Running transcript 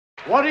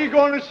What are you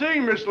going to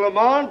sing, Miss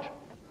Lamont?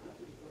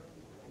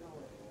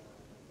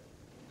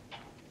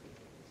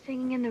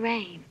 Singing in the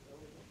rain.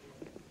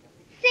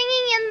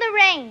 Singing in the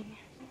rain.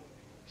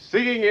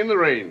 Singing in the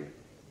rain.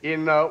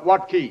 In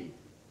what key?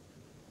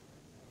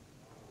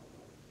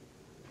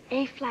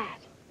 A flat.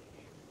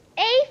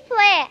 A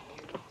flat.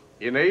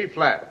 In A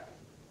flat.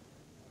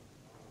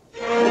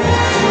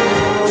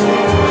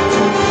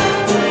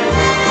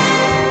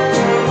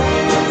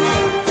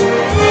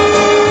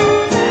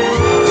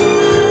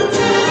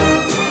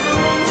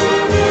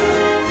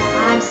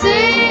 I'm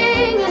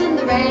singing in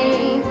the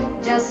rain,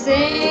 just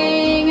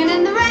singing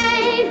in the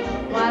rain.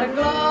 What a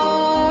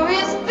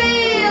glorious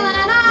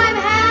feeling, I'm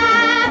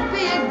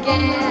happy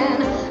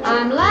again.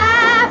 I'm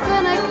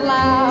laughing at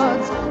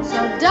clouds so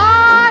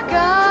dark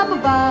up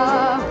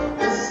above.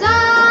 The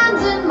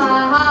sun's in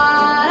my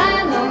heart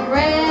and I'm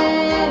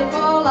ready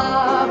for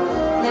love.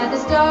 Let the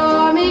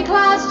stormy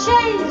clouds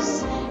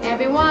chase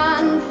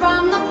everyone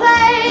from the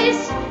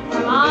place.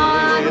 Come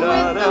on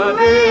with the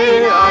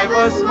rain, I've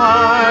a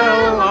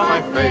smile on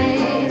my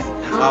face.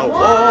 I'll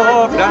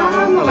walk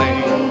down the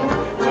lane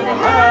with a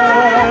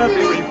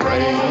happy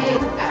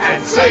refrain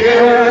and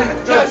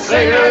singing, just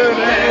singing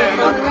in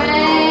the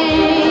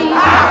rain.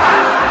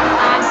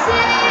 I'm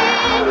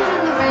singing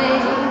in the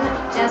rain,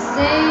 just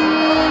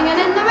singing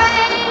in the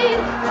rain.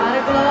 What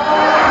a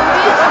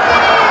glorious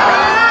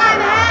feeling,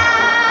 I'm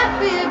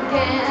happy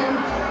again.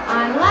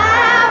 I'm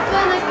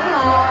laughing at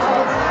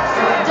clouds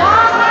so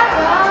dark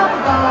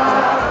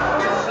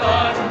above. The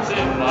sun's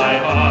in my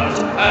heart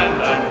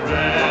and I'm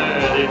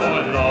ready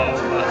for love.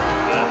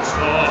 That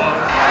storm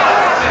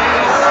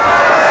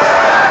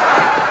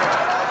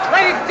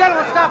Ladies and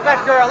gentlemen, stop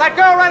that girl. That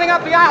girl running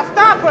up the aisle.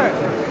 Stop her.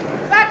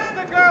 That's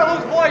the girl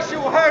whose voice you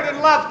heard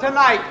and loved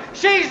tonight.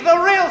 She's the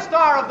real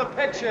star of the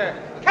picture,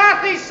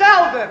 Kathy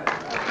Selden.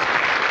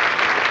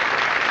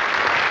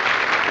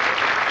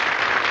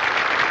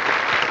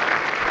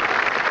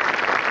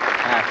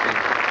 Kathy.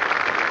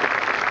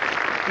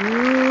 You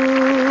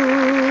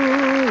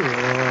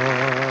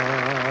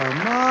are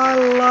my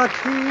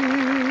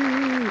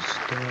lucky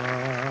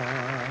star.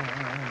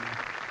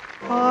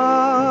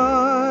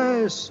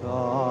 I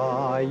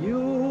saw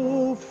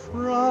you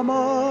from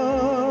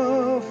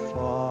afar.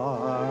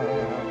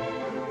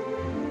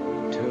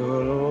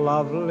 Two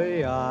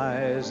lovely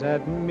eyes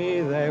at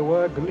me, they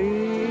were gleaming,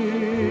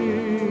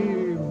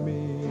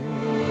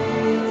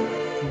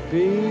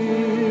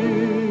 beaming.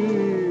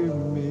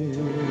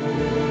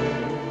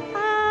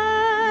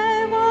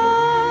 I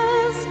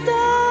was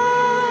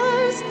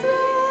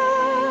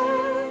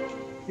starstruck.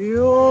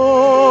 You're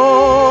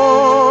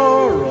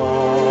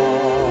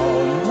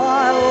all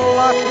my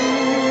lucky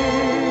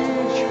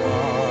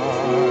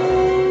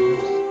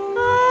charms.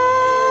 I'm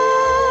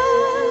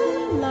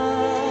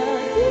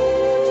lucky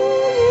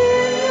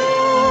in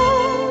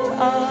your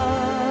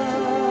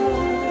arms.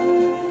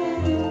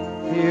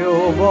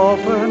 You've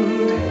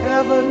opened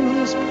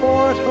heaven's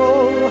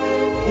portal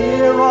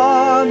here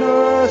on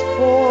earth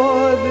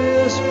for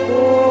this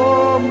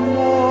poor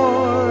mortal.